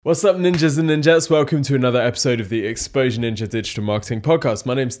What's up, ninjas and ninjas? Welcome to another episode of the Exposure Ninja Digital Marketing Podcast.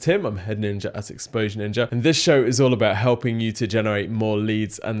 My name's Tim, I'm head ninja at Exposure Ninja, and this show is all about helping you to generate more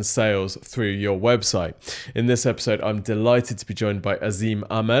leads and sales through your website. In this episode, I'm delighted to be joined by Azim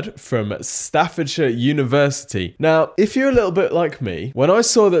Ahmed from Staffordshire University. Now, if you're a little bit like me, when I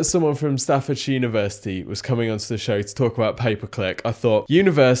saw that someone from Staffordshire University was coming onto the show to talk about pay-per-click, I thought,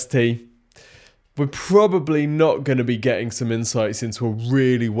 university, we're probably not going to be getting some insights into a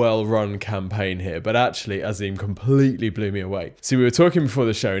really well-run campaign here, but actually Azim completely blew me away. See, we were talking before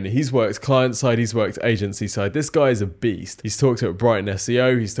the show and he's worked client side, he's worked agency side. This guy is a beast. He's talked at Brighton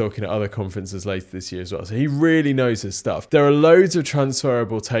SEO, he's talking at other conferences later this year as well. So he really knows his stuff. There are loads of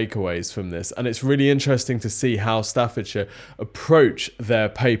transferable takeaways from this, and it's really interesting to see how Staffordshire approach their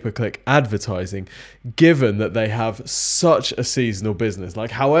pay-per-click advertising, given that they have such a seasonal business.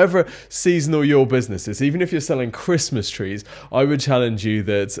 Like, however seasonal your business is, even if you're selling Christmas trees, I would challenge you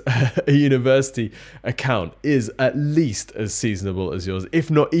that a university account is at least as seasonable as yours, if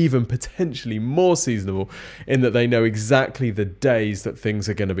not even potentially more seasonable, in that they know exactly the days that things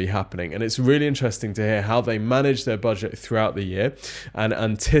are going to be happening. And it's really interesting to hear how they manage their budget throughout the year and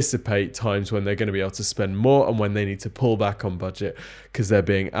anticipate times when they're going to be able to spend more and when they need to pull back on budget because they're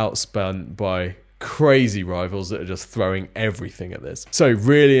being outspent by crazy rivals that are just throwing everything at this. So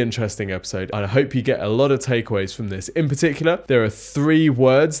really interesting episode, and I hope you get a lot of takeaways from this. In particular, there are 3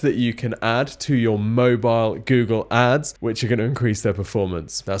 words that you can add to your mobile Google ads which are going to increase their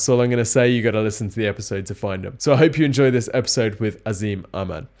performance. That's all I'm going to say. You got to listen to the episode to find them. So I hope you enjoy this episode with Azim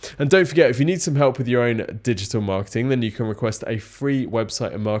Ahmed. And don't forget, if you need some help with your own digital marketing, then you can request a free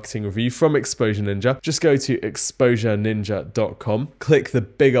website and marketing review from Exposure Ninja. Just go to exposureninja.com, click the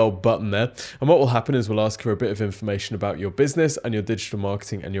big old button there, and what will happen is we'll ask for a bit of information about your business and your digital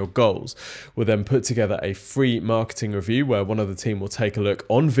marketing and your goals. We'll then put together a free marketing review where one of the team will take a look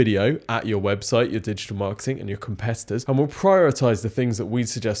on video at your website, your digital marketing and your competitors, and we'll prioritize the things that we'd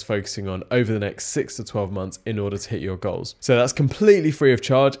suggest focusing on over the next 6 to 12 months in order to hit your goals. So that's completely free of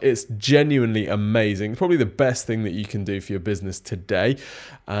charge. It's genuinely amazing. Probably the best thing that you can do for your business today,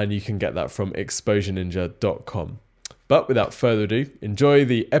 and you can get that from exposureninja.com. But without further ado, enjoy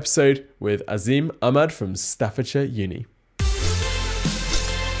the episode with Azim Ahmed from Staffordshire Uni.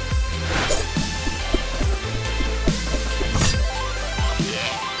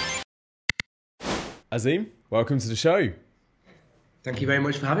 Azim, welcome to the show. Thank you very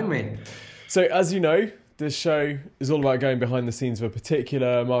much for having me. So as you know, this show is all about going behind the scenes of a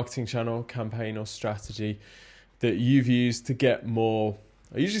particular marketing channel, campaign or strategy that you've used to get more,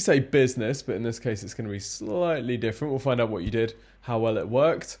 I usually say business, but in this case it's going to be slightly different. We'll find out what you did, how well it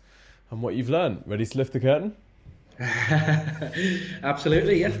worked, and what you've learned. Ready to lift the curtain?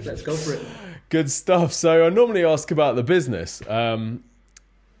 Absolutely, yeah. Let's go for it. Good stuff. So I normally ask about the business.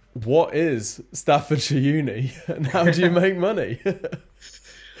 What is Staffordshire Uni and how do you make money?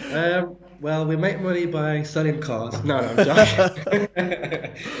 Well, we make money by selling cars. No, I'm joking.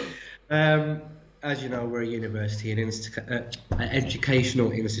 As you know, we're a university, an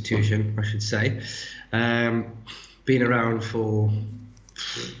educational institution, I should say. Been around for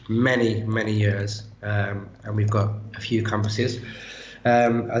many, many years, and we've got a few campuses.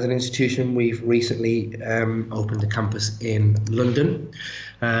 As an institution, we've recently opened a campus in London,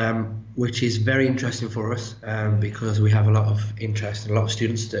 which is very interesting for us because we have a lot of interest and a lot of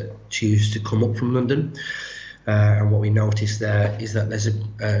students that choose to come up from London. And what we notice there is that there's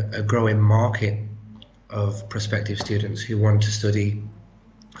a growing market of prospective students who want to study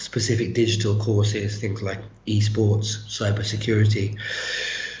specific digital courses, things like esports, cybersecurity,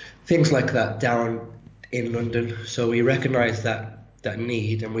 things like that down in London. So we recognise that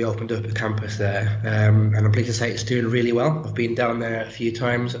need, and we opened up a campus there, and I'm pleased to say it's doing really well. I've been down there a few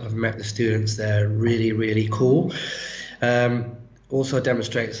times. I've met the students. They're really, really cool. Also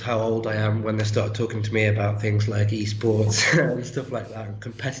demonstrates how old I am when they start talking to me about things like esports and stuff like that, and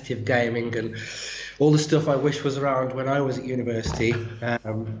competitive gaming and all the stuff I wish was around when I was at university,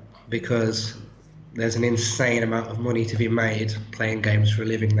 because there's an insane amount of money to be made playing games for a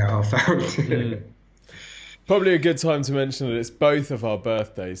living now, I've found. Probably a good time to mention that it's both of our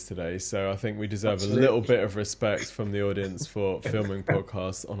birthdays today, so I think we deserve Absolutely. A little bit of respect from the audience for filming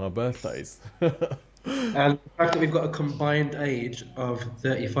podcasts on our birthdays. And the fact that we've got a combined age of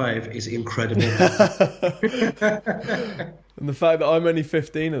 35 is incredible. And the fact that I'm only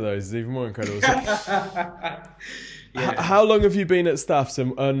 15 of those is even more incredible. So, how long have you been at Staffs,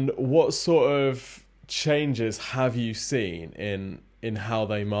 and what sort of changes have you seen in how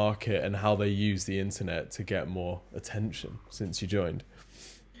they market and how they use the internet to get more attention since you joined?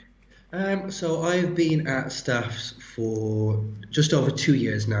 So I've been at Staffs for just over 2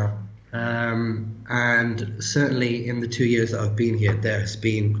 years now. And certainly in the 2 years that I've been here, there's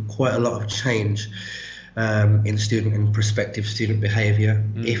been quite a lot of change in student and prospective student behaviour.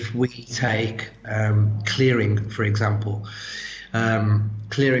 If we take clearing, for example,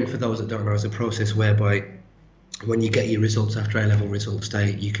 clearing, for those that don't know, is a process whereby when you get your results after A-level results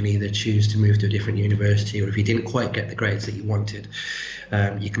day, you can either choose to move to a different university, or if you didn't quite get the grades that you wanted,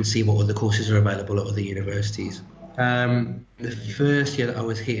 you can see what other courses are available at other universities. The first year that I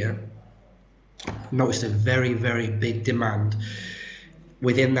was here, noticed a very, very big demand.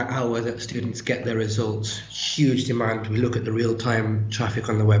 Within that hour that students get their results, huge demand. We look at the real-time traffic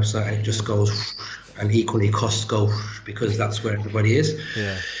on the website and it just goes, and equally costs go, because that's where everybody is.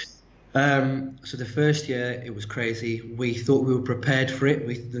 Yeah. So the first year, it was crazy. We thought we were prepared for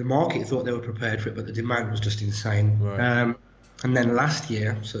it. The market thought they were prepared for it, but the demand was just insane. Right. And then last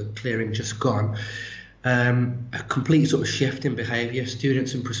year, so clearing just gone, a complete sort of shift in behaviour.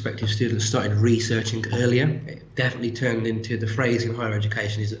 Students and prospective students started researching earlier. It definitely turned into, the phrase in higher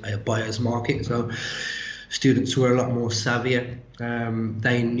education is a buyer's market. So students were a lot more savvier.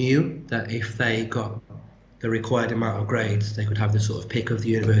 They knew that if they got the required amount of grades, they could have the sort of pick of the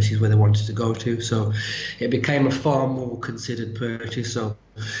universities where they wanted to go to. So it became a far more considered purchase. So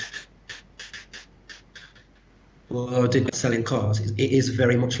well, I did selling cars. It is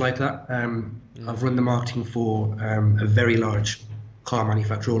very much like that. I've run the marketing for a very large car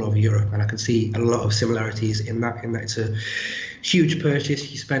manufacturer all over Europe, and I can see a lot of similarities in that it's a huge purchase.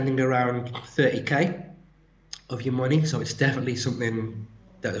 You're spending around 30k of your money, so it's definitely something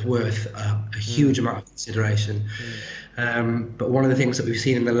that is worth a huge amount of consideration. But one of the things that we've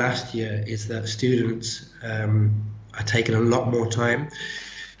seen in the last year is that students are taking a lot more time.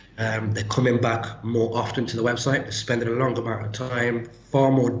 They're coming back more often to the website. They're spending a long amount of time, far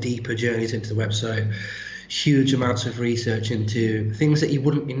more deeper journeys into the website, huge amounts of research into things that you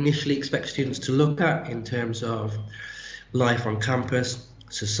wouldn't initially expect students to look at in terms of life on campus,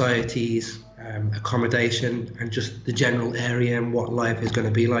 societies, accommodation, and just the general area and what life is going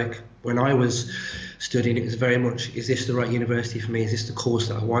to be like. When I was studying, it was very much, is this the right university for me? Is this the course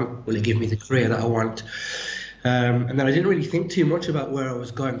that I want? Will it give me the career that I want? And then I didn't really think too much about where I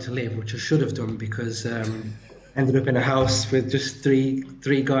was going to live, which I should have done, because ended up in a house with just three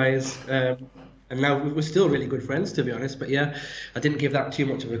guys, and now we're still really good friends, to be honest. But yeah, I didn't give that too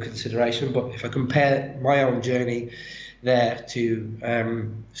much of a consideration. But if I compare my own journey there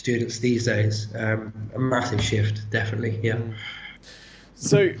to students these days, a massive shift, definitely. Yeah.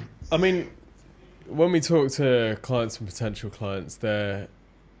 So, I mean, when we talk to clients and potential clients, they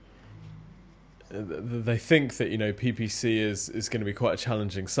think that, you know, PPC is going to be quite a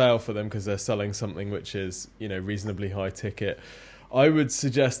challenging sale for them because they're selling something which is, you know, reasonably high ticket. I would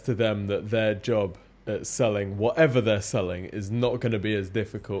suggest to them that their job at selling whatever they're selling is not going to be as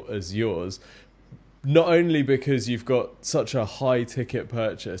difficult as yours, not only because you've got such a high ticket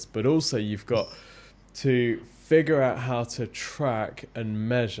purchase, but also you've got to figure out how to track and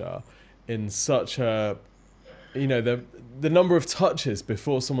measure in such a, you know, the number of touches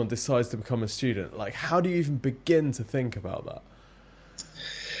before someone decides to become a student. Like, how do you even begin to think about that?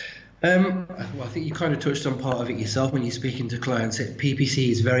 Well, I think you kind of touched on part of it yourself when you're speaking to clients. PPC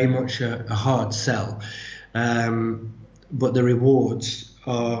is very much a hard sell, but the rewards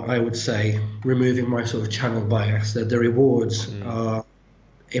are, I would say, removing my sort of channel bias, that the rewards are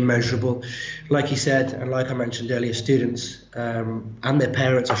immeasurable. Like you said, and like I mentioned earlier, students and their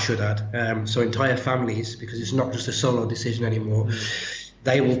parents, I should add, so entire families, because it's not just a solo decision anymore,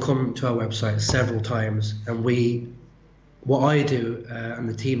 they will come to our website several times, and what I do and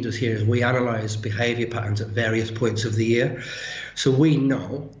the team does here is we analyse behaviour patterns at various points of the year. So we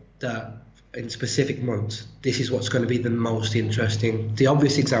know that in specific months, this is what's going to be the most interesting. The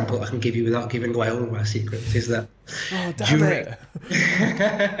obvious example I can give you without giving away all of my secrets is that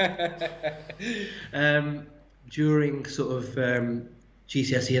during sort of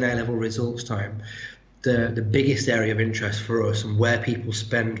GCSE and A-level results time, the biggest area of interest for us and where people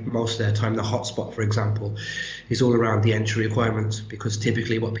spend most of their time, the hotspot, for example, is all around the entry requirements, because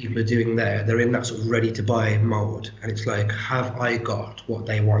typically what people are doing there, they're in that sort of ready to buy mode, and it's like, have I got what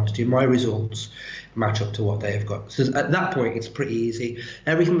they want? Do my results match up to what they've got? So at that point, it's pretty easy.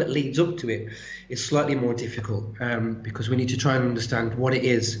 Everything that leads up to it is slightly more difficult, because we need to try and understand what it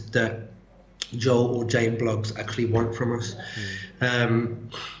is that Joe or Jane blogs actually want from us.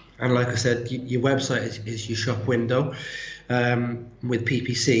 And like I said, your website is your shop window. With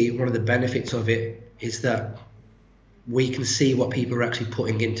PPC, one of the benefits of it is that we can see what people are actually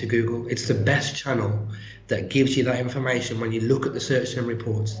putting into Google. It's the best channel that gives you that information when you look at the search term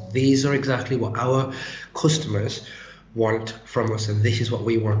reports. These are exactly what our customers want from us, and this is what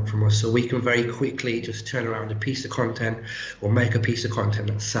we want from us. So we can very quickly just turn around a piece of content or make a piece of content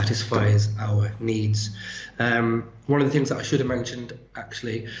that satisfies our needs. One of the things that I should have mentioned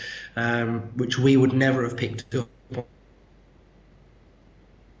actually, which we would never have picked up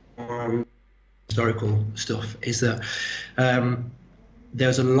on historical stuff, is that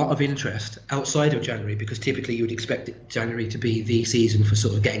there's a lot of interest outside of January, because typically you would expect January to be the season for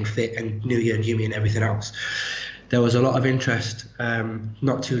sort of getting fit and New Year, New Me and everything else. There was a lot of interest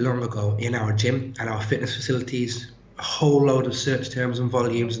not too long ago in our gym and our fitness facilities, a whole load of search terms and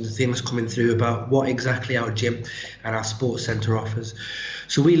volumes and the things coming through about what exactly our gym and our sports centre offers.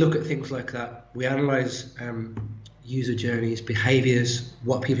 So we look at things like that. We analyse user journeys, behaviours,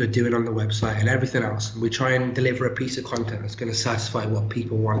 what people are doing on the website and everything else. And we try and deliver a piece of content that's going to satisfy what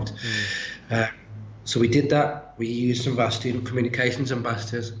people want. So we did that. We used some of our student communications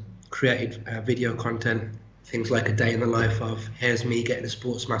ambassadors, created video content, things like a day in the life of, here's me getting a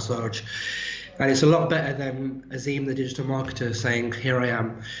sports massage. And it's a lot better than Azim, the digital marketer, saying, here I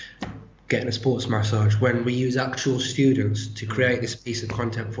am getting a sports massage, when we use actual students to create this piece of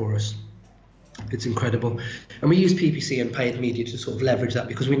content for us. It's incredible. And we use PPC and paid media to sort of leverage that,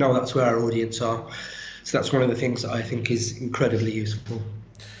 because we know that's where our audience are. So that's one of the things that I think is incredibly useful.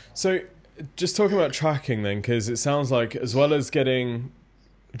 So just talking about tracking then, because it sounds like, as well as getting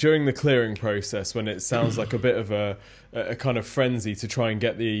during the clearing process, when it sounds like a bit of a kind of frenzy to try and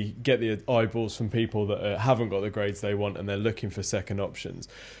get the eyeballs from people that haven't got the grades they want and they're looking for second options.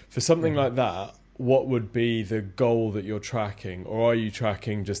 For something like that, what would be the goal that you're tracking? Or are you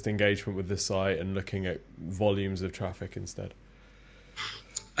tracking just engagement with the site and looking at volumes of traffic instead?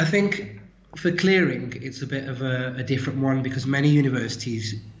 I think for clearing, it's a bit of a different one, because many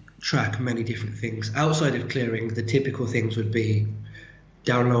universities track many different things. Outside of clearing, the typical things would be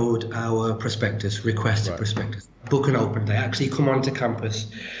download our prospectus, request a prospectus, book an open day, actually come onto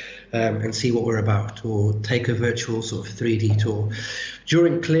campus and see what we're about, or take a virtual sort of 3D tour.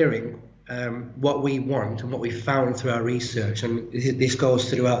 During clearing, what we want and what we found through our research, and this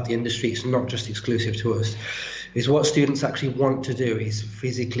goes throughout the industry, it's not just exclusive to us, is what students actually want to do is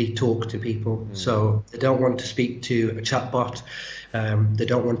physically talk to people. So they don't want to speak to a chatbot. They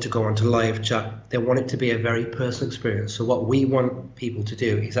don't want to go onto live chat. They want it to be a very personal experience. So what we want people to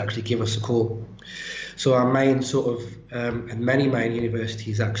do is actually give us a call. So our main sort of, and many main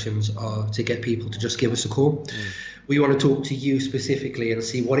universities' actions are to get people to just give us a call. We want to talk to you specifically and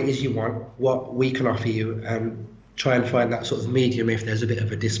see what it is you want, what we can offer you, and try and find that sort of medium if there's a bit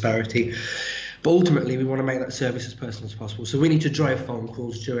of a disparity. But ultimately, we want to make that service as personal as possible. So we need to drive phone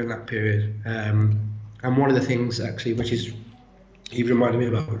calls during that period. And one of the things, actually, which is you've reminded me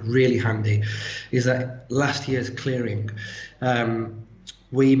about, really handy, is that last year's clearing,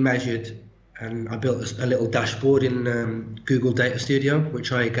 we measured, and I built a little dashboard in Google Data Studio,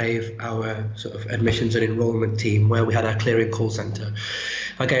 which I gave our sort of admissions and enrollment team, where we had our clearing call center.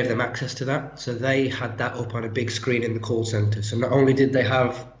 I gave them access to that, so they had that up on a big screen in the call center. So not only did they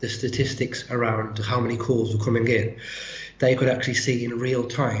have the statistics around how many calls were coming in, they could actually see in real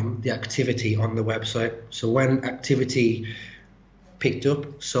time the activity on the website. So when activity picked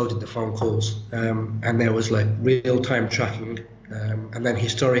up, so did the phone calls, and there was like real-time tracking. And then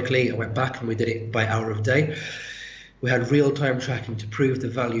historically, I went back and we did it by hour of day. We had real-time tracking to prove the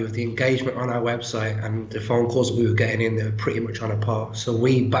value of the engagement on our website, and the phone calls that we were getting in, they were pretty much on a par. So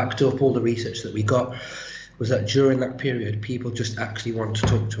we backed up all the research that we got, was that during that period, people just actually want to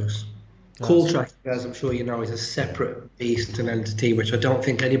talk to us. Call tracking, as I'm sure you know, is a separate beast and entity, which I don't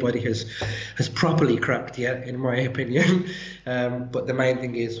think anybody has properly cracked yet, in my opinion. But the main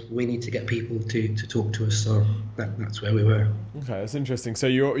thing is we need to get people to talk to us. So that's where we were. Okay, that's interesting. So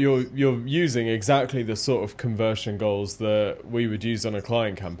you're using exactly the sort of conversion goals that we would use on a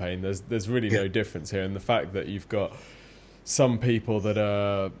client campaign. There's really no difference here, and the fact that you've got some people that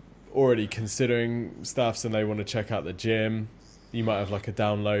are already considering stuff and they want to check out the gym. You might have like a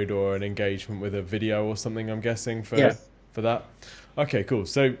download or an engagement with a video or something, I'm guessing, for that. Okay, cool.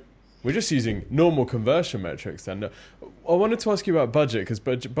 So we're just using normal conversion metrics then. I wanted to ask you about budget, because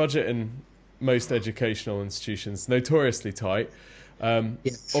budget in most educational institutions notoriously tight.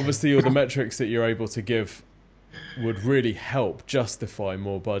 Obviously, all the metrics that you're able to give would really help justify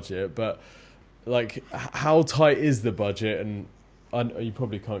more budget. But like, how tight is the budget? And you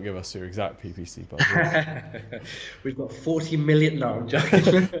probably can't give us your exact PPC budget. We've got 40 million now, I'm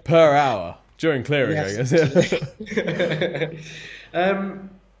joking. Per hour during clearing, yes. I guess.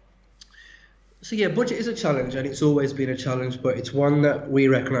 So yeah, budget is a challenge, and it's always been a challenge, but it's one that we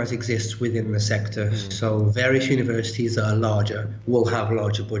recognise exists within the sector. So various universities that are larger will have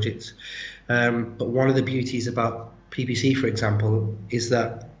larger budgets. But one of the beauties about PPC, for example, is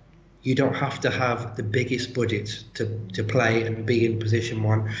that you don't have to have the biggest budget to play and be in position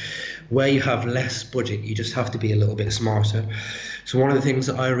one. Where you have less budget, you just have to be a little bit smarter. So one of the things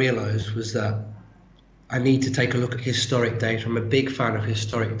that I realised was that I need to take a look at historic data. I'm a big fan of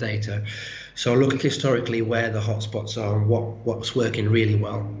historic data. So I'll look at historically where the hotspots are and what's working really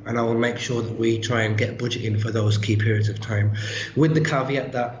well. And I will make sure that we try and get budget in for those key periods of time, with the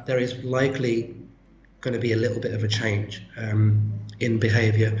caveat that there is likely going to be a little bit of a change in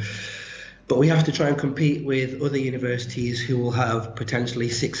behaviour. But we have to try and compete with other universities who will have potentially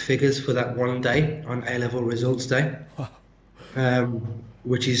 6 figures for that one day on A-level results day,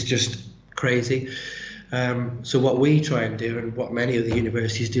 which is just crazy. So what we try and do, and what many of the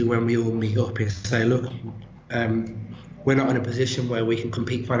universities do when we all meet up, is say, look, we're not in a position where we can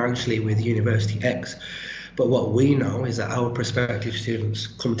compete financially with University X, but what we know is that our prospective students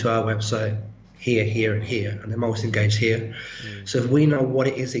come to our website here, here, and here, and they're most engaged here. So if we know what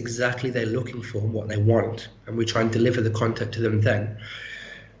it is exactly they're looking for and what they want, and we try and deliver the content to them then,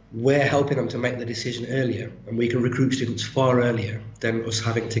 we're helping them to make the decision earlier, and we can recruit students far earlier than us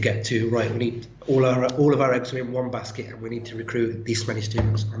having to get to, right, we need all of our eggs are in one basket and we need to recruit this many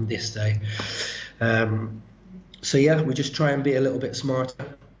students on this day. So yeah, we just try and be a little bit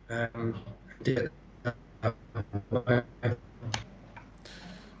smarter.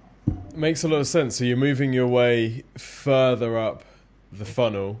 Makes a lot of sense. So you're moving your way further up the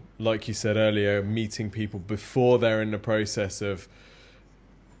funnel, like you said earlier, meeting people before they're in the process of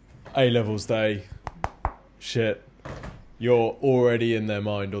A-levels day, shit, you're already in their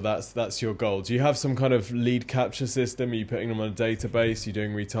mind, or that's your goal. Do you have some kind of lead capture system? Are you putting them on a database? Are you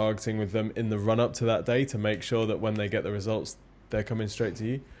doing retargeting with them in the run-up to that day to make sure that when they get the results, they're coming straight to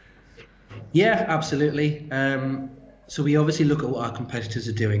you? Yeah, absolutely. So we obviously look at what our competitors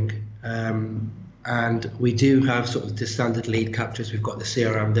are doing, and we do have sort of the standard lead captures. We've got the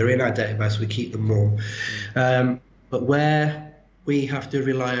CRM, they're in our database, we keep them warm. But where we have to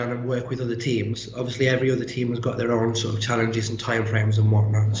rely on and work with other teams, obviously every other team has got their own sort of challenges and timeframes and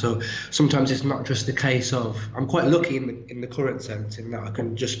whatnot. So sometimes it's not just the case of, I'm quite lucky in the current sense in that I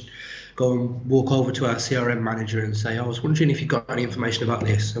can just go and walk over to our CRM manager and say, I was wondering if you got any information about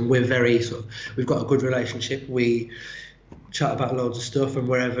this. And we're very we've got a good relationship. We chat about loads of stuff, and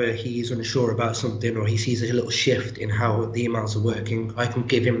wherever he's unsure about something or he sees a little shift in how the emails are working, I can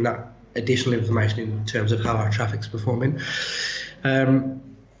give him that additional information in terms of how our traffic's performing.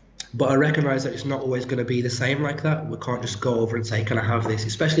 But I recognise that it's not always going to be the same like that. We can't just go over and say, can I have this?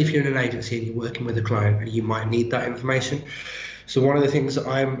 Especially if you're in an agency and you're working with a client and you might need that information. So one of the things that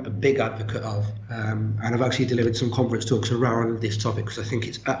I'm a big advocate of, and I've actually delivered some conference talks around this topic because I think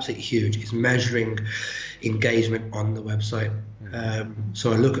it's absolutely huge, is measuring engagement on the website.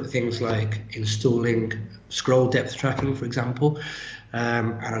 So I look at things like installing scroll depth tracking, for example,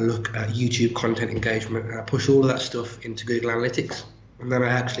 and I look at YouTube content engagement, and I push all of that stuff into Google Analytics. And then I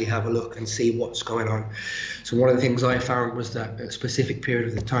actually have a look and see what's going on. So one of the things I found was that at a specific period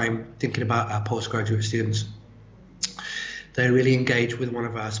of the time, thinking about our postgraduate students, they really engage with one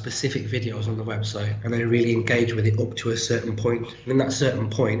of our specific videos on the website, and they really engage with it up to a certain point. And in that certain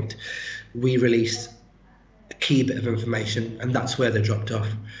point, we released a key bit of information, and that's where they dropped off.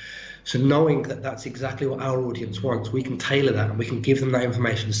 So knowing that that's exactly what our audience wants, we can tailor that and we can give them that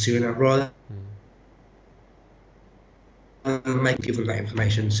information sooner rather give them that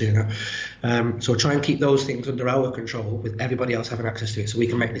information sooner. So try and keep those things under our control with everybody else having access to it, so we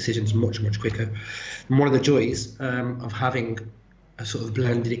can make decisions much quicker. And one of the joys of having a sort of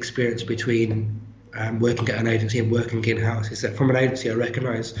blended experience between working at an agency and working in-house is that from an agency I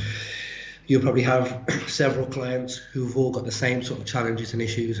recognise you'll probably have several clients who've all got the same sort of challenges and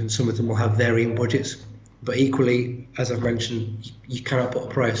issues, and some of them will have varying budgets. But equally, as I've mentioned, you cannot put a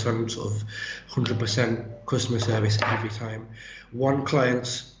price on sort of 100% customer service every time. One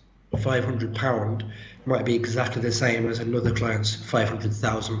client's £500 might be exactly the same as another client's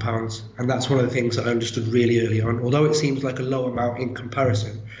 £500,000. And that's one of the things that I understood really early on. Although it seems like a low amount in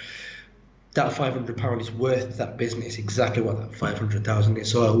comparison, that £500 is worth that business exactly what that 500,000 is.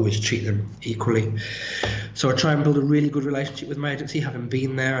 So I always treat them equally. So I try and build a really good relationship with my agency. Having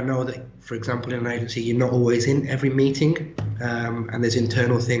been there, I know that, for example, in an agency, you're not always in every meeting, and there's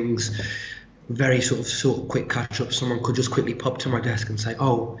internal things, very sort of quick catch up. Someone could just quickly pop to my desk and say,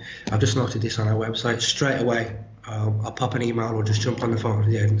 oh, I've just noted this on our website. Straight away, I'll pop an email or just jump on the phone with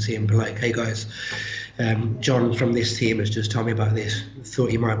the agency and be like, hey guys, John from this team has just told me about this,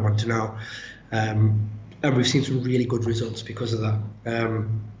 thought you might want to know. And we've seen some really good results because of that.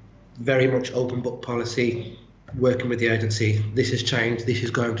 Very much open book policy, working with the agency. This has changed, this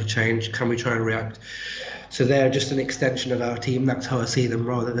is going to change, can we try and react? So they're just an extension of our team. That's how I see them,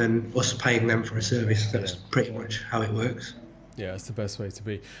 rather than us paying them for a service. That's pretty much how it works. Yeah, it's the best way to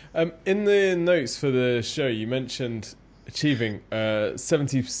be. In the notes for the show, you mentioned achieving a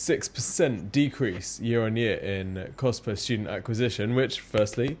 76% decrease year on year in cost per student acquisition, which,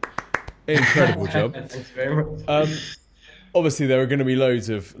 firstly, incredible job. Thanks very much. Obviously, there are going to be loads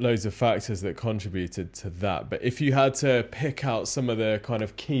of factors that contributed to that. But if you had to pick out some of the kind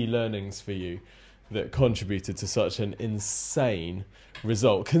of key learnings for you that contributed to such an insane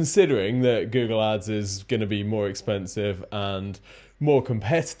result, considering that Google Ads is going to be more expensive and more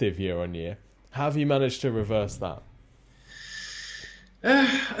competitive year on year, how have you managed to reverse that?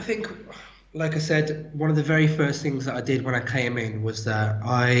 I think, like I said, one of the very first things that I did when I came in was that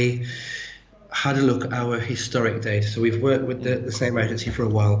I had a look at our historic data. So we've worked with the same agency for a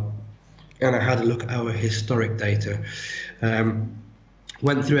while, and I had a look at our historic data.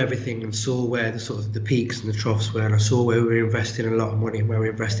 Went through everything and saw where the sort of the peaks and the troughs were, and I saw where we were investing a lot of money and where we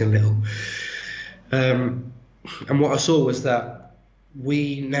were investing little. And what I saw was that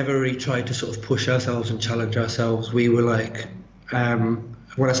we never really tried to sort of push ourselves and challenge ourselves. We were like,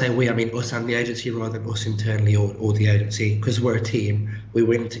 when I say we, I mean us and the agency rather than us internally or the agency, because we're a team. We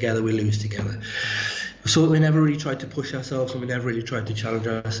win together, we lose together. So we never really tried to push ourselves, and we never really tried to challenge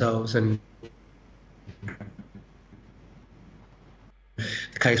ourselves. And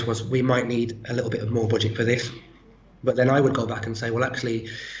the case was, we might need a little bit of more budget for this. But then I would go back and say, well, actually,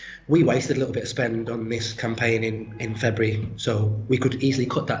 we wasted a little bit of spend on this campaign in February, so we could easily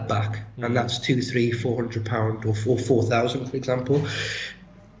cut that back. And that's £200, £300, £400 or £4,000, for example.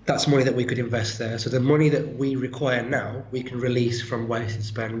 That's money that we could invest there. So the money that we require now, we can release from wasted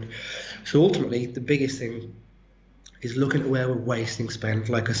spend. So ultimately, the biggest thing is looking at where we're wasting spend.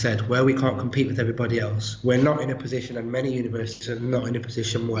 Like I said, where we can't compete with everybody else. We're not in a position, and many universities are not in a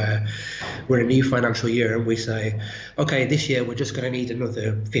position where we're in a new financial year and we say, okay, this year we're just going to need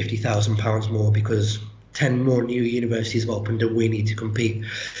another £50,000 more because 10 more new universities have opened and we need to compete.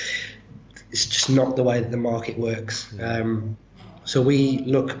 It's just not the way that the market works. So we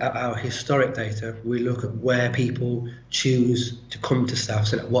look at our historic data, we look at where people choose to come to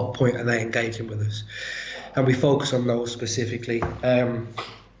staffs and at what point are they engaging with us. And we focus on those specifically. And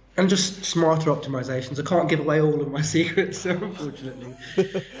just smarter optimizations. I can't give away all of my secrets, unfortunately.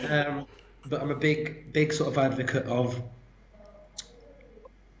 But I'm a big sort of advocate of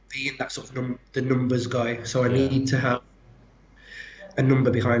being that sort of the numbers guy. So I need to have a number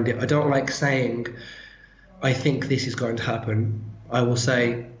behind it. I don't like saying, I think this is going to happen. I will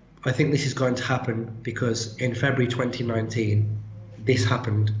say, I think this is going to happen because in February 2019, this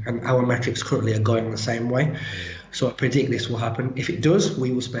happened, and our metrics currently are going the same way. So I predict this will happen. If it does,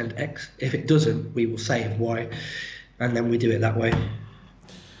 we will spend X. If it doesn't, we will save Y, and then we do it that way.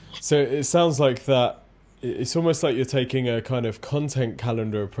 So it sounds like that. It's almost like you're taking a kind of content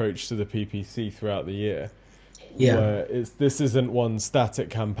calendar approach to the PPC throughout the year. Yeah. Where this isn't one static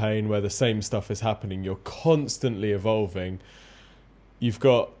campaign where the same stuff is happening. You're constantly evolving. You've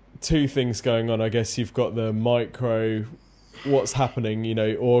got two things going on. I guess you've got the micro, what's happening,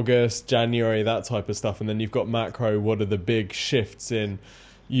 August, January, that type of stuff. And then you've got macro, what are the big shifts in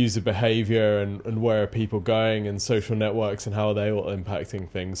user behavior and where are people going and social networks and how are they all impacting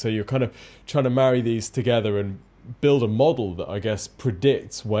things. So you're kind of trying to marry these together and build a model that I guess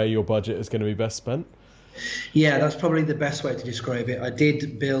predicts where your budget is going to be best spent. Yeah, that's probably the best way to describe it. I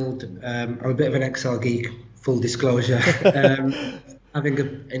did build, I'm a bit of an Excel geek, full disclosure. Having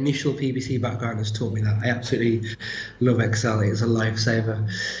an initial PPC background has taught me that. I absolutely love Excel. It's a lifesaver.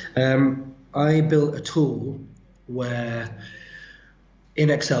 I built a tool where in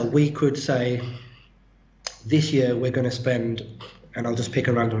Excel we could say, this year we're going to spend, and I'll just pick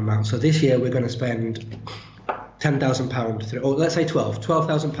a random amount. So this year we're going to spend £10,000, or let's say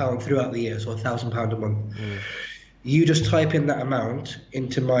 £12,000 throughout the year, so £1,000 a month. You just type in that amount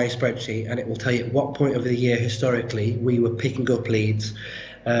into my spreadsheet and it will tell you at what point of the year historically we were picking up leads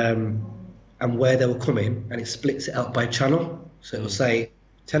and where they were coming, and it splits it out by channel. So it will say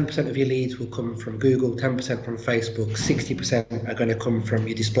 10% of your leads will come from Google, 10% from Facebook, 60% are going to come from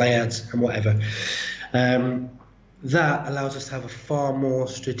your display ads and whatever. That allows us to have a far more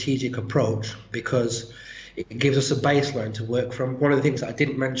strategic approach because it gives us a baseline to work from. One of the things that I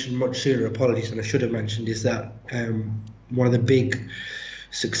didn't mention much sooner, apologies, and I should have mentioned, is that one of the big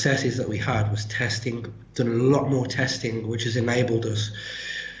successes that we had was testing, done a lot more testing, which has enabled us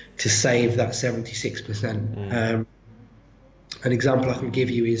to save that 76%. An example I can give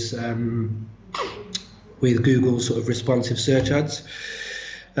you is with Google's sort of responsive search ads.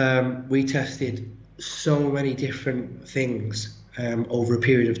 We tested so many different things over a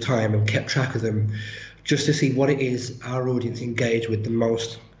period of time and kept track of them just to see what it is our audience engage with the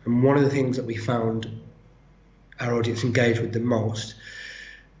most. And one of the things that we found our audience engage with the most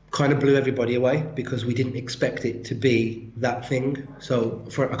kind of blew everybody away, because we didn't expect it to be that thing. So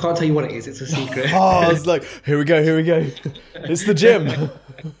I can't tell you what it is, it's a secret. Oh, it's like, here we go. It's the gym.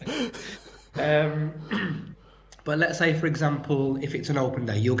 But let's say, for example, if it's an open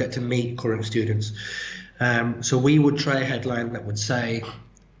day, you'll get to meet current students. So we would try a headline that would say,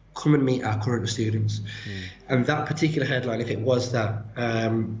 come and meet our current students. And that particular headline, if it was that,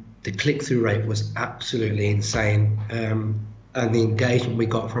 the click-through rate was absolutely insane. And the engagement we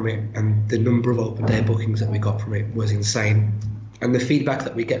got from it and the number of open day bookings that we got from it was insane. And the feedback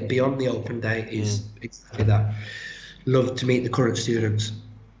that we get beyond the open day is exactly that. Love to meet the current students.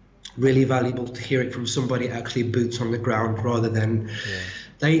 Really valuable to hear it from somebody actually boots on the ground, rather than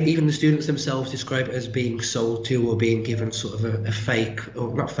even the students themselves describe it as being sold to or being given sort of a fake,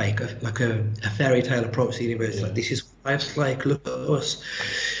 or not fake, like a fairy tale approach to the university. Like, this is what life's like, look at us.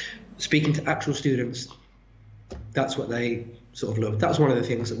 Speaking to actual students, that's what they sort of love. That's one of the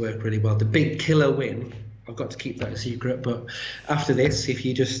things that worked really well. The big killer win, I've got to keep that a secret, but after this, if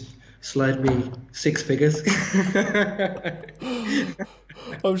you just slide me 6 figures.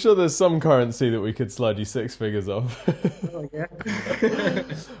 I'm sure there's some currency that we could slide you 6 figures off. Oh, yeah.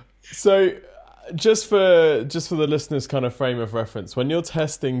 So just for the listeners' kind of frame of reference, when you're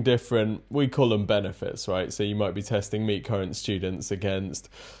testing different, we call them benefits, right? So you might be testing meet current students against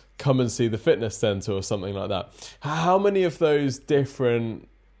come and see the fitness center or something like that. How many of those different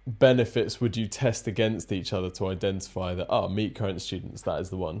benefits would you test against each other to identify that, meet current students, that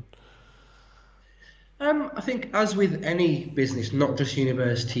is the one? I think, as with any business, not just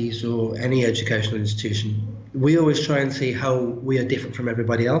universities or any educational institution, we always try and see how we are different from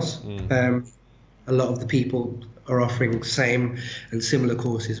everybody else. A lot of the people are offering same and similar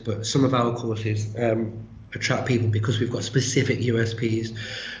courses, but some of our courses attract people because we've got specific USPs.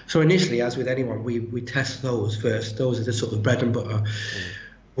 So initially, as with anyone, we test those first. Those are the sort of bread and butter.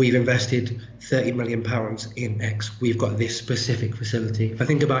 We've invested £30 million in X. We've got this specific facility. If I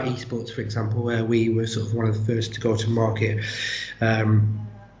think about esports, for example, where we were sort of one of the first to go to market and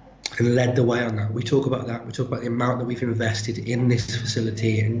led the way on that. We talk about that. We talk about the amount that we've invested in this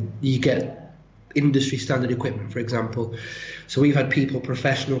facility, and you get industry standard equipment, for example. So we've had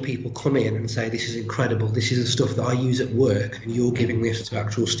professional people come in and say, this is incredible. This is the stuff that I use at work, and you're giving this to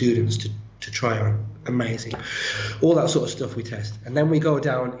actual students to try on. Amazing. All that sort of stuff we test. And then we go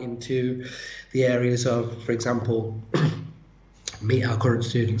down into the areas of, for example, meet our current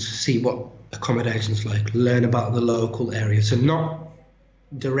students, see what accommodations like, learn about the local area. So not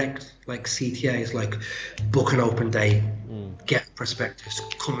direct like CTAs, like book an open day, get a prospectus,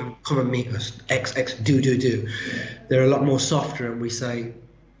 come and meet us, X, do. They're a lot more softer, and we say,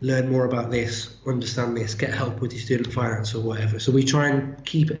 learn more about this, understand this, get help with your student finance or whatever. So we try and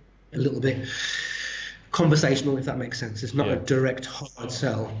keep it a little bit conversational, if that makes sense. It's not a direct hard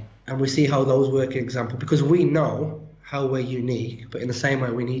sell, and we see how those work in example, because we know how we're unique, but in the same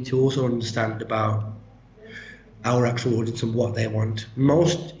way we need to also understand about our actual audience and what they want.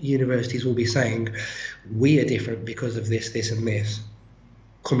 Most universities will be saying, we are different because of this, this and this,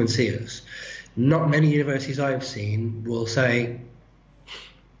 come and see us. Not many universities I've seen will say,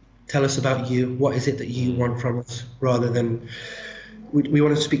 tell us about you, what is it that you want from us, rather than we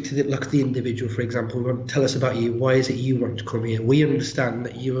want to speak to the individual, for example. We want to tell us about you. Why is it you want to come here? We understand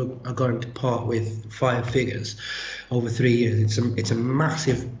that you are going to part with 5 figures over 3 years. It's a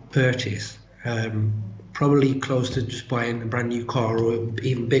massive purchase, probably close to just buying a brand new car, or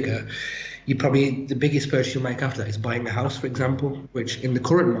even bigger. The biggest purchase you'll make after that is buying a house, for example, which in the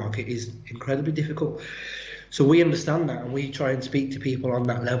current market is incredibly difficult. So we understand that, and we try and speak to people on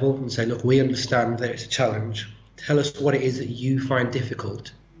that level and say, look, we understand that it's a challenge. Tell us what it is that you find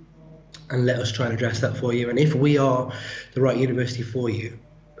difficult, and let us try and address that for you. And if we are the right university for you,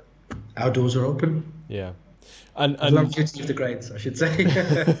 our doors are open. Yeah. As long as you achieve the grades, I should say.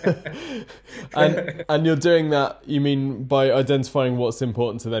 and you're doing that, you mean by identifying what's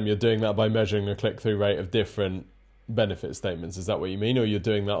important to them, you're doing that by measuring the click-through rate of different benefit statements. Is that what you mean? Or you're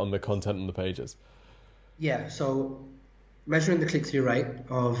doing that on the content on the pages? Yeah, so measuring the click-through rate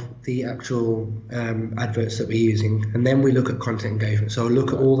of the actual adverts that we're using, and then we look at content engagement. So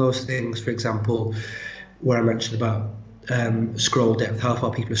look at all those things, for example, where I mentioned about scroll depth, how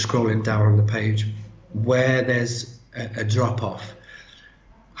far people are scrolling down on the page, where there's a drop-off,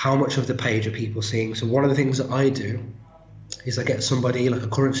 how much of the page are people seeing. So one of the things that I do is I get somebody like a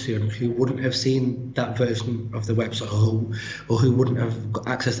current student who wouldn't have seen that version of the website, or who wouldn't have got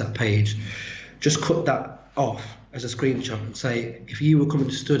access to that page, just cut that off as a screenshot and say, if you were coming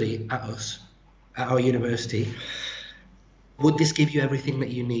to study at us, at our university, would this give you everything that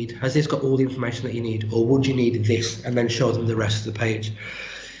you need? Has this got all the information that you need? Or would you need this? And then show them the rest of the page.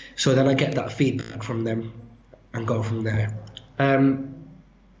 So then I get that feedback from them and go from there.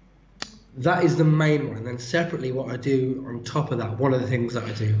 That is the main one. And then separately, what I do on top of that, one of the things that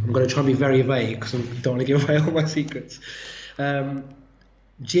I do, I'm going to try and be very vague because I don't want to give away all my secrets.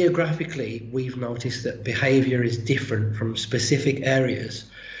 Geographically, we've noticed that behaviour is different from specific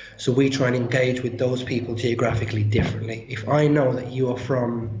areas. So we try and engage with those people geographically differently. If I know that you are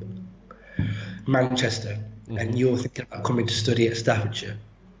from Manchester and you're thinking about coming to study at Staffordshire,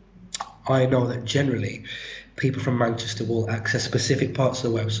 I know that generally people from Manchester will access specific parts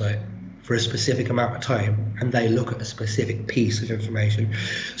of the website for a specific amount of time, and they look at a specific piece of information.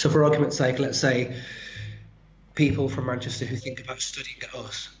 So for argument's sake, let's say people from Manchester who think about studying at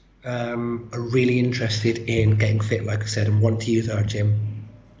us are really interested in getting fit, like I said, and want to use our gym.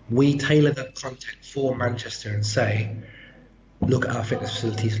 We tailor that content for Manchester and say, look at our fitness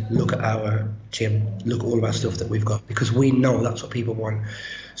facilities, look at our gym, look at all of our stuff that we've got, because we know that's what people want.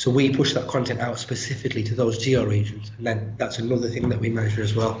 So we push that content out specifically to those geo regions, and then that's another thing that we measure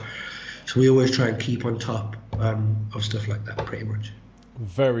as well. So we always try and keep on top of stuff like that, pretty much.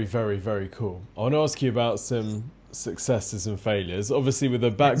 Very, very, very cool. I want to ask you about some successes and failures. Obviously, with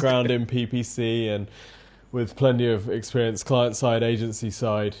a background in PPC and with plenty of experience client side, agency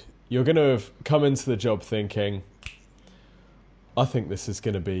side, you're going to have come into the job thinking, I think this is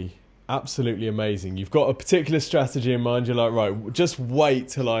going to be absolutely amazing. You've got a particular strategy in mind. You're like, right, just wait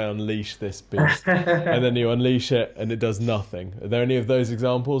till I unleash this beast. And then you unleash it and it does nothing. Are there any of those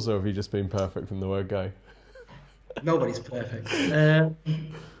examples, or have you just been perfect from the word go? Nobody's perfect. I'm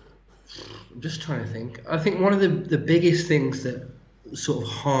just trying to think. I think one of the biggest things that sort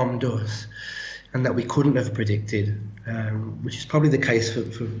of harmed us and that we couldn't have predicted, which is probably the case for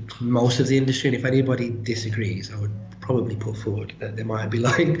most of the industry, and if anybody disagrees, I would probably put forward that they might be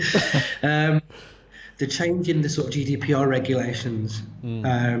lying. The change in the sort of GDPR regulations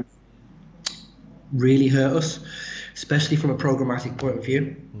really hurt us, especially from a programmatic point of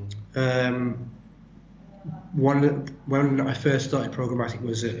view. When I first started, programmatic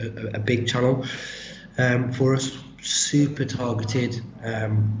was a big channel for us, super targeted.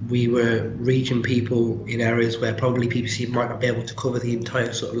 We were reaching people in areas where probably PPC might not be able to cover the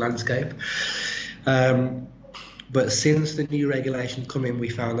entire sort of landscape. But since the new regulation come in, we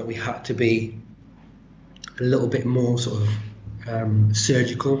found that we had to be a little bit more sort of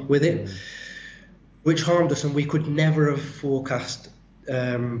surgical with it, which harmed us, and we could never have forecast,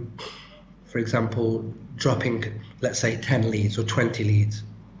 for example, dropping, let's say, 10 leads or 20 leads.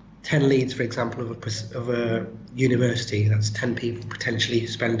 10 leads, for example, of a university, that's 10 people potentially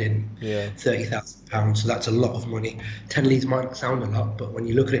spending £30,000. So that's a lot of money. 10 leads might not sound a lot, but when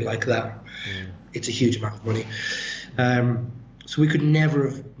you look at it like that, it's a huge amount of money. So we could never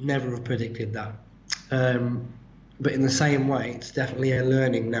have predicted that. But in the same way, it's definitely a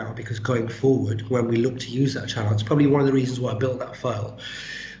learning now, because going forward, when we look to use that channel, it's probably one of the reasons why I built that file,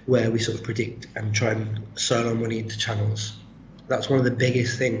 where we sort of predict and try and solo money into channels. That's one of the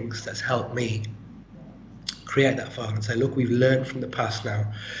biggest things that's helped me create that file and say, look, we've learned from the past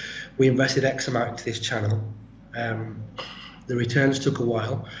now. We invested X amount into this channel. The returns took a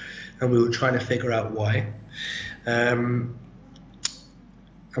while, and we were trying to figure out why. And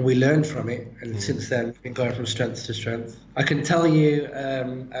we learned from it, and since then we've been going from strength to strength. I can tell you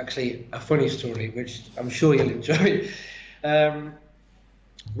actually a funny story, which I'm sure you'll enjoy.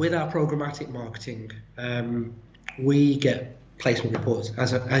 With our programmatic marketing, we get placement reports,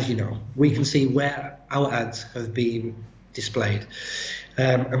 as you know. We can see where our ads have been displayed,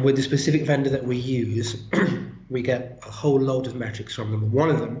 and with the specific vendor that we use, we get a whole load of metrics from them. One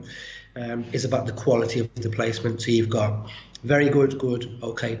of them is about the quality of the placement. So you've got very good, good,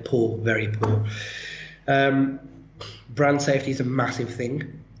 okay, poor, very poor. Brand safety is a massive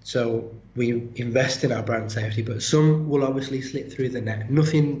thing, so we invest in our brand safety, but some will obviously slip through the net.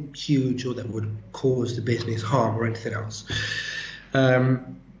 Nothing huge or that would cause the business harm or anything else.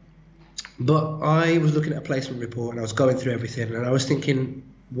 But I was looking at a placement report and I was going through everything, and I was thinking,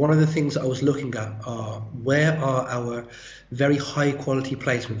 one of the things that I was looking at are, where are our very high quality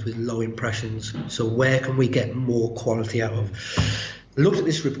placements with low impressions? So where can we get more quality out of? I looked at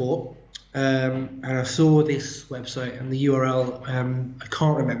this report, and I saw this website, and the URL, I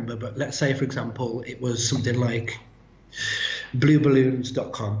can't remember, but let's say, for example, it was something like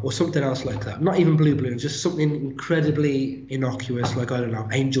blueballoons.com or something else like that. Not even Blue Balloons, just something incredibly innocuous, like, I don't know,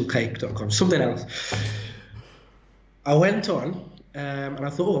 angelcake.com, something else. I went on and I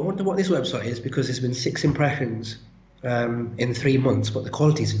thought, I wonder what this website is, because there's been 6 impressions in 3 months, but the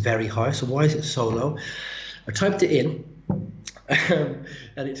quality is very high, so why is it so low? I typed it in, and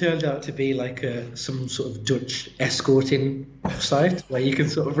it turned out to be like some sort of Dutch escorting site where you can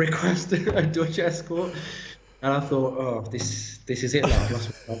sort of request a Dutch escort. And I thought, oh, this is it now.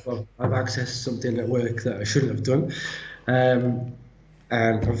 I've accessed something at work that I shouldn't have done, and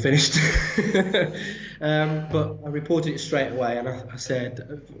I'm finished. But I reported it straight away, and I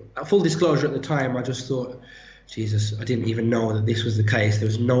said, full disclosure, at the time, I just thought, Jesus, I didn't even know that this was the case. There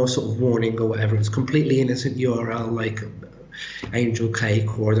was no sort of warning or whatever. It's completely innocent URL, like angel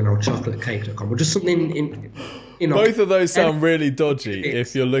cake or, I don't know, chocolatecake.com, or just something in, you know. Both of those sound really dodgy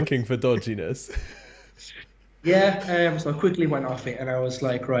if you're looking for dodginess. Yeah, so I quickly went off it, and I was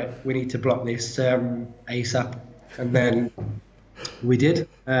like, right, we need to block this ASAP. And then we did.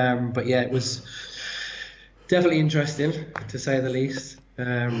 But yeah, it was definitely interesting, to say the least.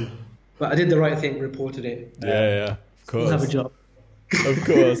 But I did the right thing, reported it. Yeah, of course. Have a job.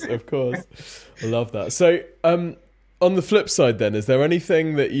 Of course. I love that. So, on the flip side then, is there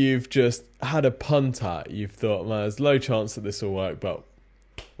anything that you've just had a punt at? You've thought, man, there's low chance that this will work, but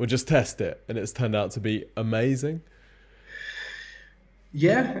we'll just test it, and it's turned out to be amazing?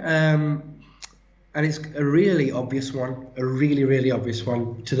 Yeah, and it's a really obvious one, a really, really obvious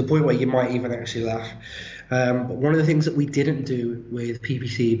one, to the point where you might even actually laugh. But one of the things that we didn't do with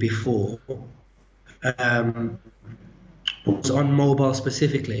PPC before was on mobile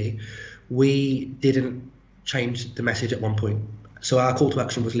specifically, we didn't change the message at one point. So our call to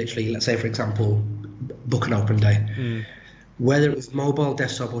action was literally, let's say, for example, book an open day. Whether it was mobile,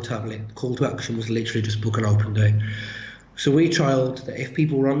 desktop or tablet, call to action was literally just book an open day. So we trialed that if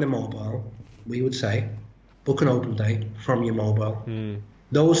people were on their mobile, we would say, book an open day from your mobile.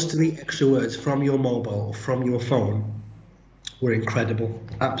 Those 3 extra words, from your mobile or from your phone, were incredible,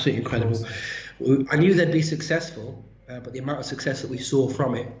 absolutely incredible. I knew they'd be successful, but the amount of success that we saw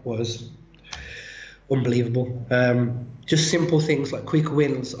from it was unbelievable. Just simple things like quick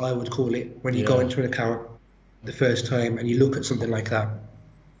wins, I would call it, when you go into an account the first time and you look at something like that.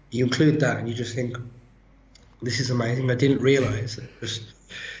 You include that and you just think, this is amazing. I didn't realise that just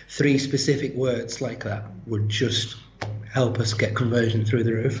 3 specific words like that would just help us get conversion through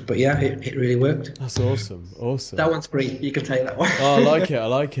the roof. But yeah, it really worked. That's awesome. That one's free. You can take that one. Oh, I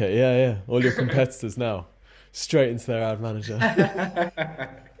like it. Yeah. All your competitors now, straight into their ad manager.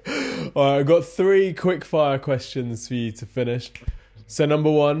 All right, I've got 3 quick fire questions for you to finish. So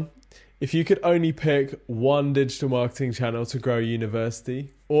number 1, if you could only pick one digital marketing channel to grow a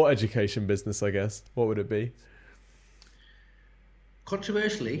university or education business, I guess, what would it be?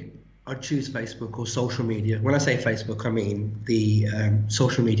 Controversially, I'd choose Facebook or social media. When I say Facebook, I mean the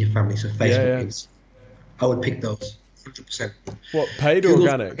social media family. So Facebook is, I would pick those 100%. What, paid or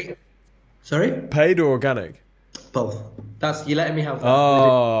organic? Sorry? Paid or organic? Both. You're letting me have that.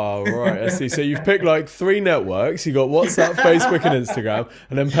 Oh, right. I see. So you've picked like 3 networks. You got WhatsApp, Facebook, and Instagram,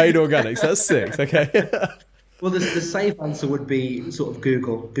 and then paid organics. That's 6. Okay. Well, the safe answer would be sort of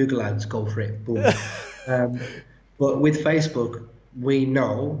Google Ads. Go for it. Boom. But with Facebook, we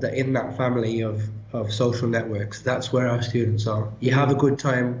know that in that family of social networks, that's where our students are. You have a good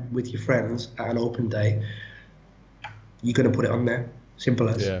time with your friends at an open day, you're going to put it on there. Simple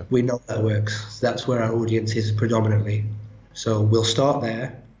as. Yeah. We know that works. That's where our audience is predominantly. So we'll start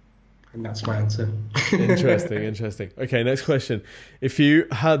there, and that's my answer. Interesting. Okay, next question. If you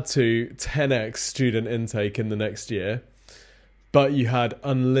had to 10x student intake in the next year, but you had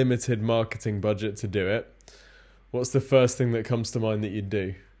unlimited marketing budget to do it, what's the first thing that comes to mind that you'd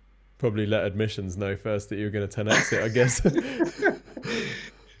do? Probably let admissions know first that you were going to 10x it, I guess.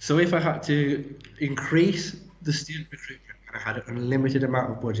 So if I had to increase the student recruitment and I had an unlimited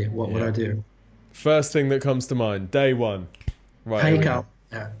amount of budget, what would I do? First thing that comes to mind, day one. Right. Take out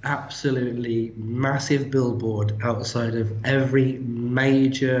an absolutely massive billboard outside of every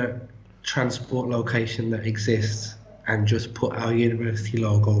major transport location that exists and just put our university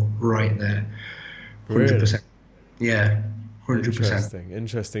logo right there. 100%. Really? Yeah, 100%.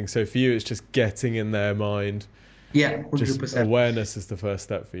 Interesting. So for you, it's just getting in their mind. Yeah, 100%. Just awareness is the first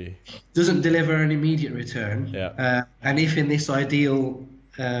step for you. Doesn't deliver an immediate return. Yeah. And if in this ideal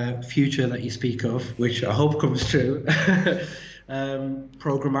future that you speak of, which I hope comes true,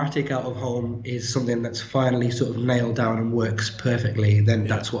 programmatic out of home is something that's finally sort of nailed down and works perfectly, then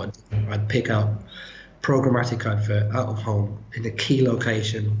that's what I'd pick out. Programmatic advert out of home in a key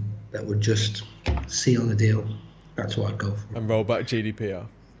location that would just seal the deal. That's what I'd go for. And roll back GDPR.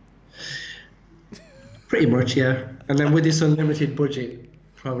 Pretty much, yeah. And then with this unlimited budget,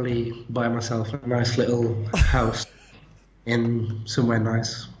 probably buy myself a nice little house in somewhere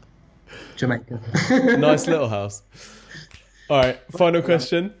nice. Jamaica. Nice little house. All right, final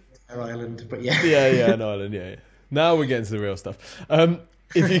question. Ireland, but yeah. Yeah, in Ireland, yeah. Now we're getting to the real stuff.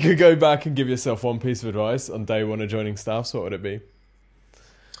 If you could go back and give yourself one piece of advice on day one of joining staffs, what would it be?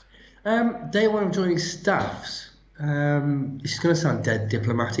 Day one of joining staffs. This is going to sound dead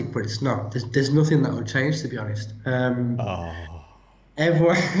diplomatic, but it's not. There's nothing that would change, to be honest.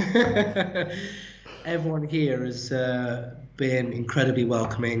 Everyone here has been incredibly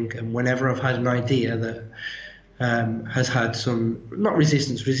welcoming, and whenever I've had an idea that has had some, not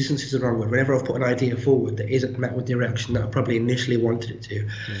resistance is the wrong word, whenever I've put an idea forward that isn't met with the reaction that I probably initially wanted it to,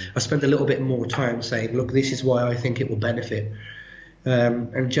 I spend a little bit more time saying, look, this is why I think it will benefit.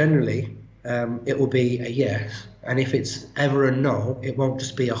 And generally, it will be a yes. And if it's ever a no, it won't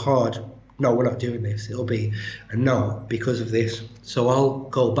just be a hard, no, we're not doing this. It'll be a no because of this. So I'll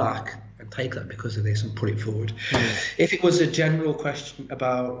go back and take that because of this and put it forward. If it was a general question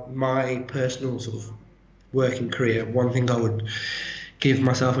about my personal sort of working career, one thing I would give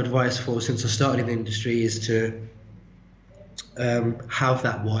myself advice for since I started in the industry is to have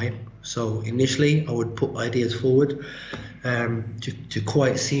that why. So initially I would put ideas forward to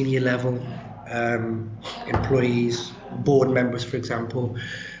quite senior level employees, board members, for example,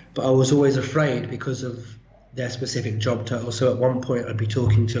 but I was always afraid because of their specific job title. So at one point I'd be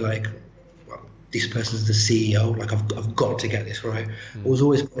talking to like, well, this person's the CEO, like I've got to get this right. I was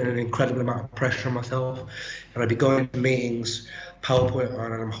always putting an incredible amount of pressure on myself, and I'd be going to meetings, PowerPoint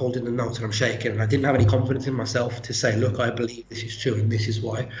on, and I'm holding the notes and I'm shaking, and I didn't have any confidence in myself to say, look, I believe this is true and this is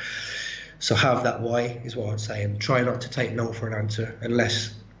why. So have that why is what I'd say, and try not to take no for an answer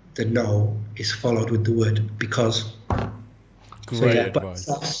unless the no is followed with the word because. Great advice.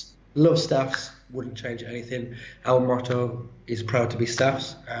 But love staffs, wouldn't change anything. Our motto is proud to be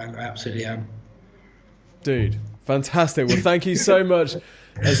staffs, and I absolutely am. Dude, fantastic. Well, thank you so much,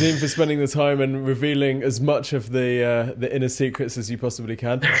 Azim, for spending the time and revealing as much of the inner secrets as you possibly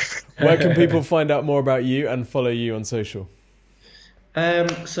can. Where can people find out more about you and follow you on social?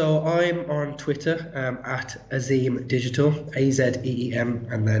 So I'm on Twitter at Azim Digital, AZEEM,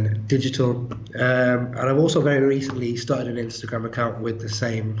 and then Digital. And I've also very recently started an Instagram account with the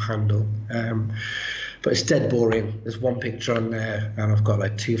same handle. But it's dead boring. There's one picture on there, and I've got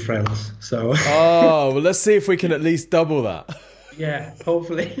like 2 friends. So. Oh, well, let's see if we can at least double that. Yeah,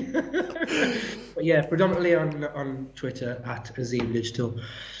 hopefully. But yeah, predominantly on Twitter at Azim Digital.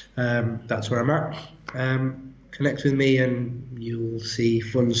 That's where I'm at. Connect with me and you'll see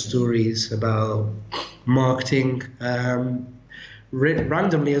fun stories about marketing.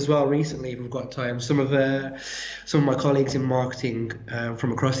 Randomly as well, recently, if we've got time, some of my colleagues in marketing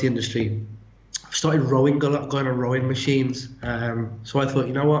from across the industry have started rowing a lot, going on rowing machines. So I thought,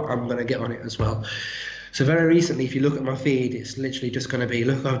 you know what, I'm going to get on it as well. So very recently, if you look at my feed, it's literally just going to be,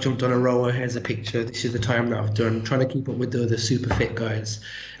 look, I've jumped on a rower, here's a picture, this is the time that I've done, trying to keep up with the other super fit guys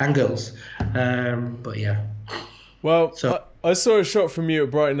and girls. But yeah. Well, so, I saw a shot from you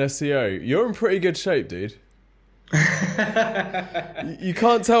at Brighton SEO. You're in pretty good shape, dude. You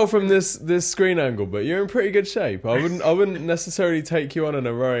can't tell from this screen angle, but you're in pretty good shape. I wouldn't necessarily take you on in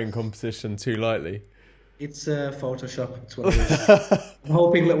a rowing competition too lightly. It's Photoshop. It's what it is. I'm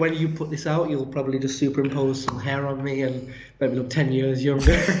hoping that when you put this out, you'll probably just superimpose some hair on me and maybe look 10 years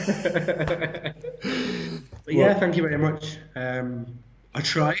younger. But yeah, thank you very much. I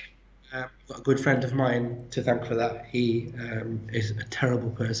try. I've got a good friend of mine to thank for that. He is a terrible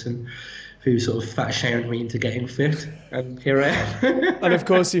person who sort of fat shamed me into getting fit, and here I am. And of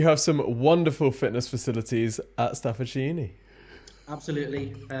course, you have some wonderful fitness facilities at Staffordshire Uni.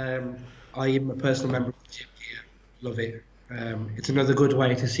 Absolutely. I am a personal member of the gym here. Love it. It's another good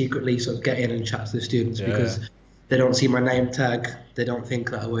way to secretly sort of get in and chat to the students because they don't see my name tag. They don't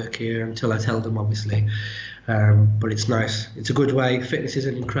think that I work here until I tell them, obviously. But it's nice. It's a good way. Fitness is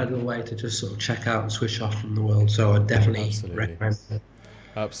an incredible way to just sort of check out and switch off from the world. So I definitely recommend it.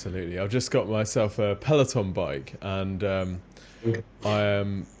 Absolutely. I've just got myself a Peloton bike, and I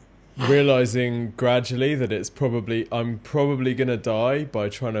am realizing gradually that I'm probably going to die by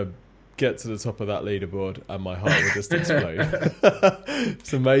trying to get to the top of that leaderboard, and my heart will just explode.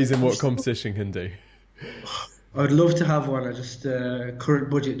 It's amazing what competition can do. I'd love to have one. I just current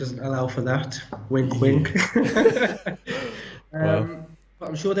budget doesn't allow for that. Wink, wink. But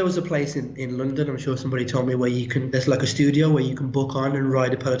I'm sure there was a place in London. I'm sure somebody told me where there's like a studio where you can book on and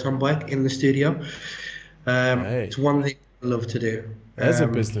ride a Peloton bike in the studio. It's one thing I love to do. There's a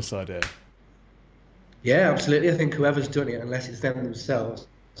business idea. Yeah, absolutely. I think whoever's done it, unless it's them themselves,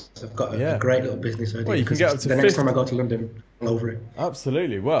 have got a Yeah. great little business idea. Well, you can because get up to the next 50. time I go to London, all over it.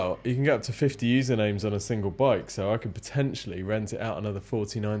 Absolutely. Well, you can get up to 50 usernames on a single bike, so I could potentially rent it out another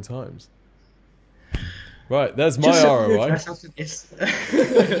 49 times. Right, there's my Just send me your ROI. address after this.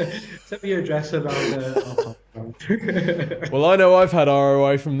 Send me your address and I'll pop around. Well, I know I've had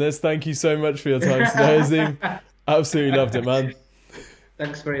ROI from this. Thank you so much for your time today, Azim. Absolutely loved it, man.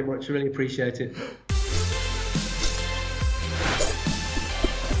 Thanks very much. Really appreciate it.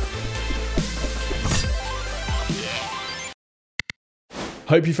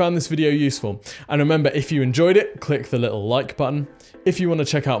 Hope you found this video useful. And remember, if you enjoyed it, click the little like button. If you want to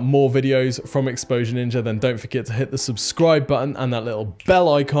check out more videos from Exposure Ninja, then don't forget to hit the subscribe button and that little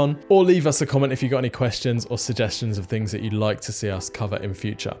bell icon, or leave us a comment if you've got any questions or suggestions of things that you'd like to see us cover in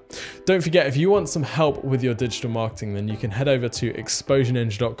future. Don't forget, if you want some help with your digital marketing, then you can head over to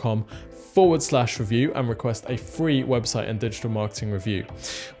exposureninja.com/review and request a free website and digital marketing review.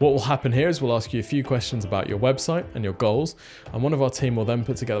 What will happen here is we'll ask you a few questions about your website and your goals, and one of our team will then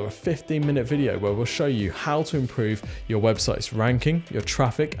put together a 15-minute video where we'll show you how to improve your website's ranking, your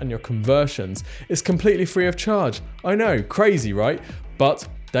traffic, and your conversions. It's completely free of charge. I know, crazy, right? But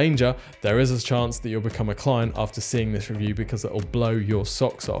danger, there is a chance that you'll become a client after seeing this review because it'll blow your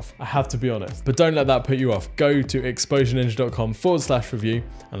socks off. I have to be honest, but don't let that put you off. Go to exposureninja.com/review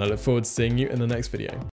and I look forward to seeing you in the next video.